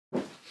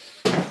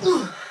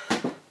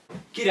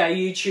G'day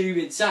YouTube,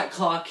 it's Zach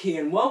Clark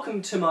here and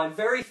welcome to my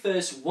very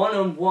first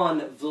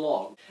one-on-one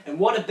vlog. And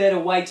what a better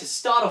way to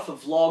start off a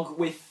vlog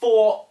with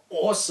 4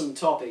 awesome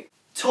topics.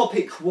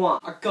 Topic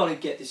 1, I gotta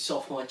get this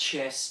off my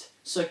chest.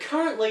 So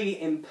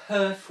currently in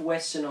Perth,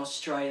 Western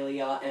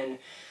Australia and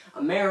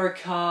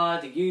America,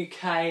 the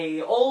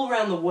UK, all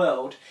around the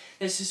world,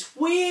 there's this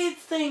weird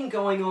thing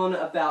going on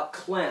about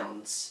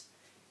clowns.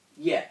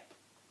 Yeah,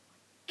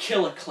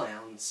 killer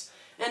clowns.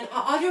 And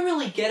I don't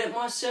really get it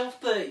myself,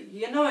 but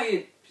you know,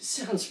 it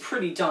sounds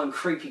pretty darn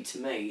creepy to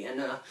me.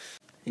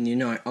 And you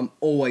know, I'm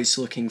always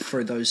looking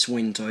through those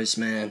windows,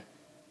 man.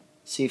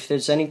 See if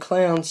there's any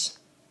clowns.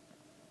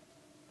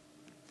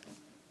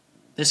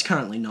 There's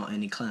currently not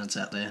any clowns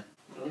out there.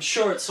 I'm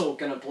sure it's all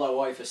gonna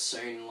blow over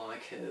soon,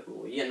 like,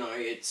 you know,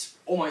 it's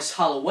almost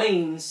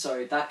Halloween,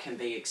 so that can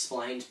be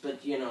explained,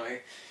 but you know,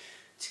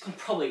 it's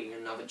probably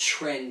another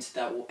trend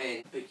that will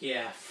end. But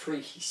yeah,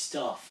 freaky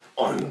stuff.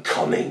 I'm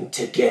coming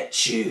to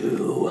get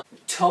you.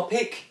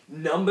 Topic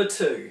number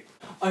 2.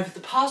 Over the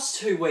past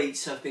 2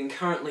 weeks, I've been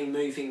currently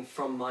moving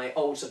from my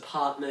old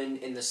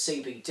apartment in the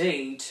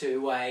CBD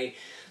to a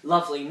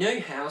lovely new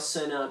house,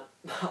 and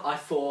I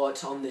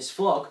thought on this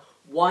vlog,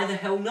 why the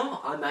hell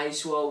not? I may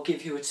as well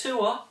give you a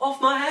tour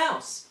of my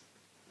house.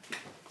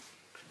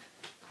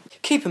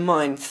 Keep in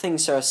mind,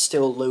 things are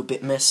still a little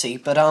bit messy,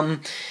 but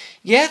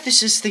yeah,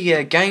 this is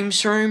the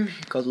games room.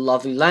 You've got a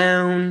lovely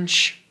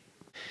lounge.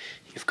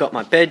 You've got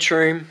my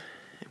bedroom,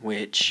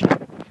 which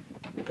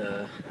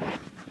the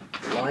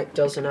light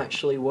doesn't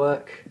actually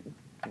work.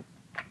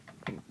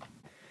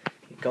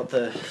 You've got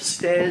the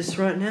stairs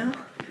right now.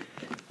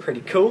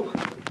 Pretty cool.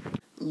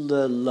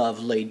 The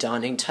lovely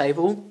dining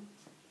table,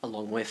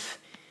 along with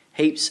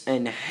heaps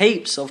and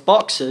heaps of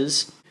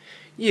boxes.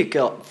 You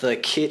got the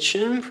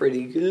kitchen,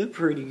 pretty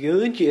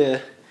good,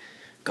 yeah.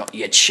 Got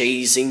your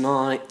cheesy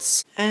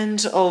mites.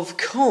 And of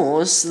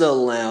course, the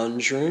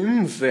lounge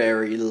room,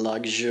 very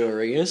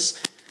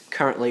luxurious.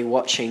 Currently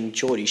watching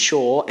Geordie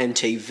Shore and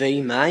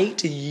TV,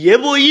 mate. Yeah,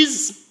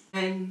 boys!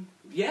 And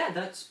yeah,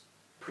 that's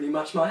pretty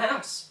much my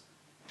house.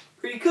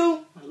 Pretty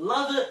cool, I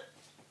love it.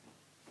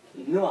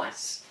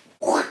 Nice.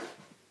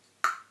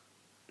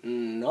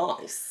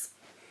 Nice.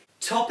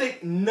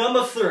 Topic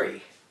number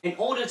 3. In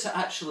order to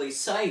actually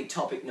say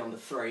topic number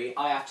 3,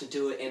 I have to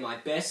do it in my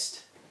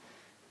best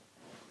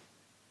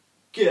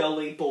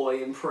girly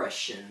boy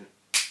impression.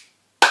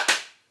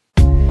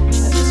 I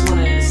just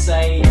wanted to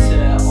say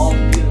to all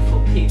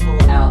beautiful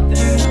people out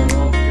there, and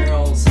all the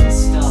girls and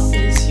stuff,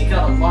 is you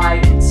gotta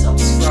like and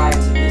subscribe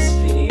to this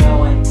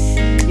video, and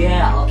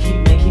yeah, I'll keep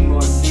making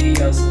more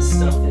videos and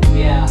stuff, and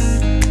yeah,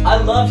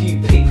 I love you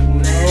people,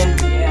 man.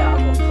 Yeah,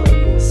 I'm gonna play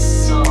you a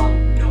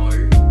song.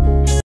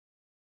 No.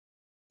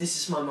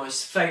 This is my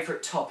most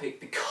favourite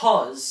topic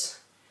because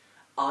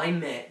I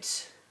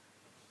met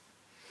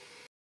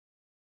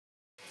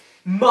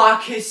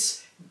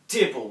Marcus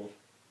DIBBLE.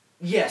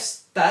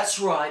 Yes, that's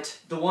right,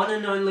 the one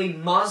and only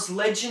Muzz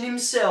legend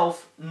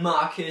himself,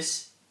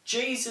 Marcus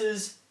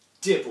Jesus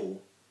DIBBLE.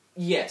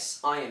 Yes,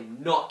 I am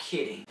not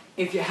kidding.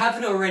 If you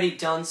haven't already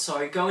done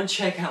so, go and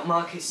check out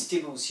Marcus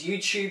DIBBLE's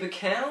YouTube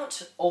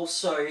account,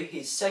 also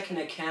his second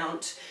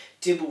account,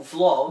 DIBBLE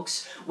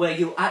Vlogs, where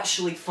you'll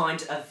actually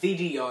find a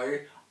video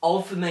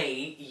of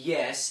me,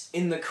 yes,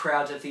 in the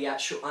crowd of the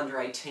actual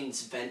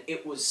under-18s event.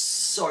 It was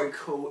so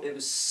cool, it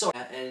was so...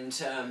 And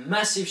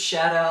massive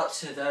shout out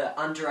to the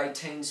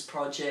under-18s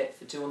project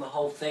for doing the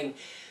whole thing.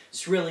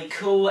 It's really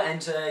cool,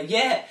 and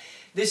yeah,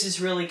 this is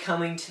really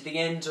coming to the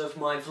end of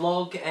my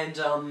vlog, and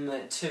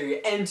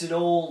to end it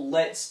all,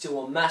 let's do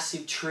a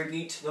massive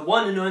tribute to the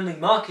one and only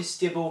Marcus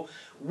DIBBLE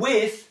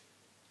with,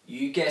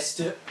 you guessed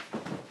it,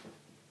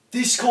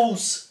 this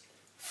calls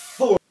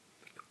for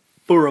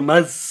a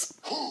Muzz.